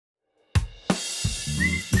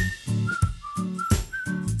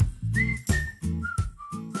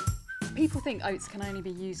People think oats can only be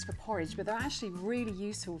used for porridge, but they're actually really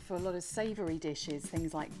useful for a lot of savoury dishes,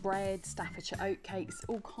 things like bread, Staffordshire oatcakes,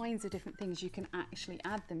 all kinds of different things you can actually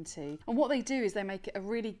add them to. And what they do is they make it a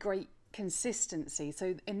really great consistency.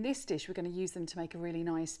 So in this dish we're going to use them to make a really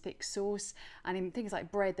nice thick sauce, and in things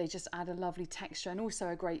like bread they just add a lovely texture and also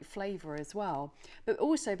a great flavour as well. But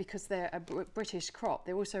also because they're a British crop,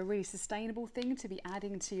 they're also a really sustainable thing to be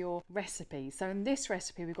adding to your recipe. So in this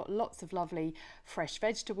recipe we've got lots of lovely fresh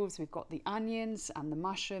vegetables. We've got the onions and the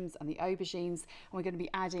mushrooms and the aubergines, and we're going to be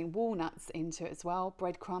adding walnuts into it as well,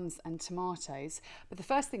 breadcrumbs and tomatoes. But the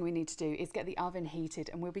first thing we need to do is get the oven heated,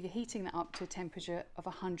 and we'll be heating that up to a temperature of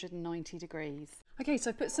 190 degrees. Okay, so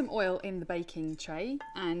I've put some oil in the baking tray,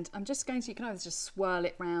 and I'm just going to, you can either just swirl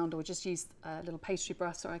it round or just use a little pastry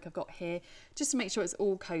brush like I've got here, just to make sure it's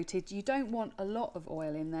all coated. You don't want a lot of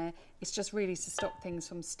oil in there, it's just really to stop things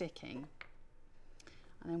from sticking.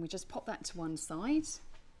 And then we just pop that to one side.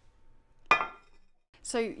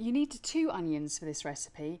 So you need 2 onions for this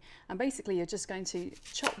recipe, and basically you're just going to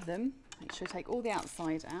chop them, make sure you take all the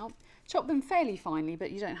outside out. Chop them fairly finely,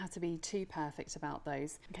 but you don't have to be too perfect about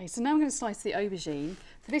those. Okay, so now I'm going to slice the aubergine.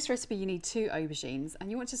 For this recipe you need 2 aubergines,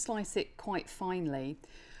 and you want to slice it quite finely.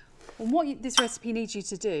 And what this recipe needs you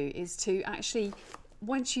to do is to actually,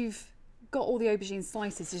 once you've got all the aubergine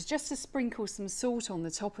slices, is just to sprinkle some salt on the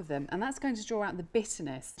top of them, and that's going to draw out the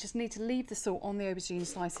bitterness. Just need to leave the salt on the aubergine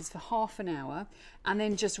slices for half an hour, and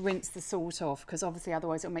then just rinse the salt off, because obviously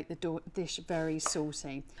otherwise it'll make the dish very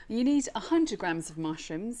salty. You need 100 grams of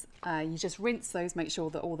mushrooms. You just rinse those, make sure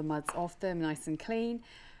that all the mud's off them, nice and clean,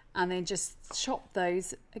 and then just chop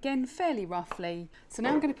those again fairly roughly. So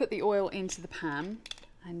now I'm going to put the oil into the pan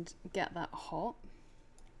and get that hot.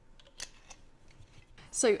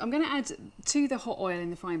 So I'm going to add to the hot oil in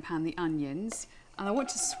the frying pan the onions, and I want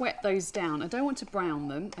to sweat those down. I don't want to brown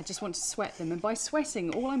them, I just want to sweat them, and by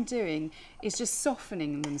sweating all I'm doing is just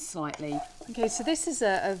softening them slightly. Okay, so this is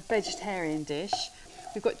a vegetarian dish.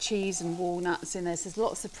 We've got cheese and walnuts in there, so there's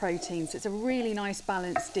lots of protein, so it's a really nice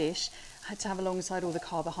balanced dish to have alongside all the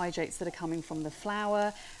carbohydrates that are coming from the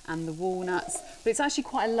flour and the walnuts. But it's actually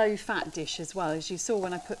quite a low fat dish as well. As you saw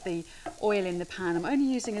when I put the oil in the pan, I'm only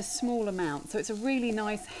using a small amount, so it's a really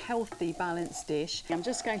nice healthy balanced dish. I'm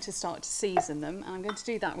just going to start to season them, and I'm going to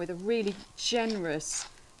do that with a really generous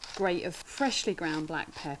grate of freshly ground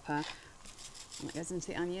black pepper, and that goes into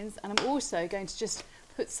the onions. And I'm also going to just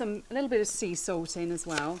put a little bit of sea salt in as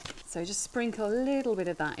well. So just sprinkle a little bit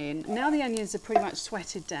of that in. Now the onions are pretty much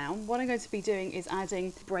sweated down, what I'm going to be doing is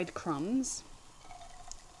adding breadcrumbs.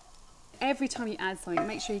 Every time you add something,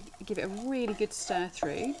 make sure you give it a really good stir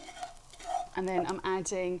through. And then I'm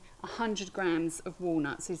adding 100 grams of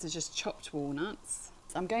walnuts. These are just chopped walnuts.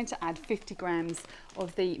 I'm going to add 50 grams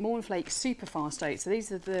of the Mornflake super fast oats. So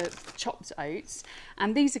these are the chopped oats,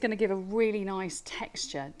 and these are going to give a really nice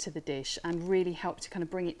texture to the dish and really help to kind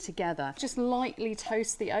of bring it together. Just lightly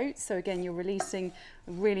toast the oats, so again you're releasing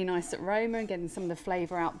a really nice aroma and getting some of the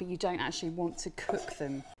flavour out, but you don't actually want to cook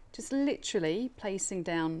them. Just literally placing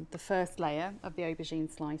down the first layer of the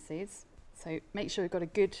aubergine slices. So make sure you've got a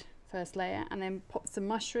good first layer, and then pop some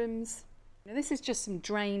mushrooms. Now this is just some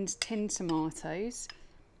drained tinned tomatoes.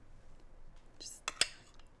 Just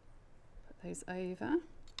put those over.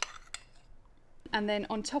 And then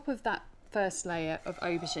on top of that first layer of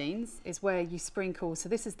aubergines is where you sprinkle, so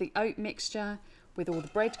this is the oat mixture with all the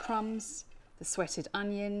breadcrumbs, the sweated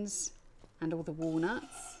onions and all the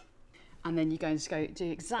walnuts. And then you're going to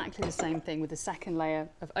do exactly the same thing with the second layer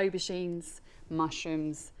of aubergines,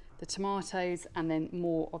 mushrooms, the tomatoes, and then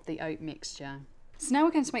more of the oat mixture. So now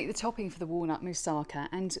we're going to make the topping for the walnut moussaka,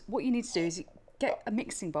 and what you need to do is get a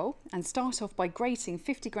mixing bowl and start off by grating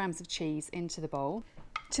 50 grams of cheese into the bowl.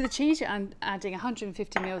 To the cheese you're adding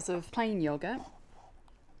 150 ml of plain yoghurt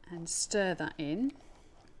and stir that in.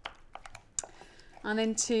 And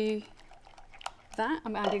then to that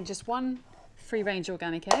I'm adding just 1 free-range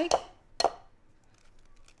organic egg.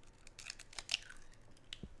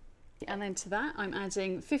 And then to that I'm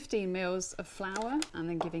adding 15 ml of flour and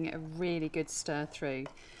then giving it a really good stir through.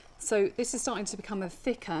 So this is starting to become a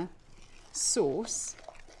thicker sauce,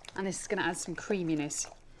 and this is going to add some creaminess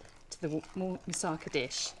to the moussaka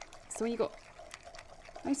dish. So when you've got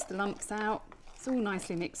most of the lumps out, it's all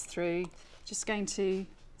nicely mixed through, just going to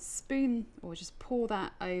spoon or just pour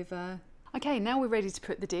that over. Okay, now we're ready to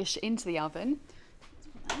put the dish into the oven.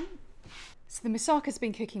 So the moussaka's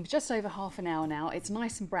been cooking for just over half an hour now. It's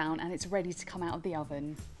nice and brown and it's ready to come out of the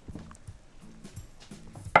oven.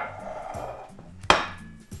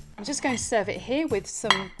 I'm just going to serve it here with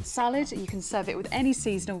some salad. You can serve it with any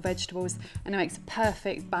seasonal vegetables and it makes a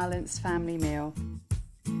perfect balanced family meal.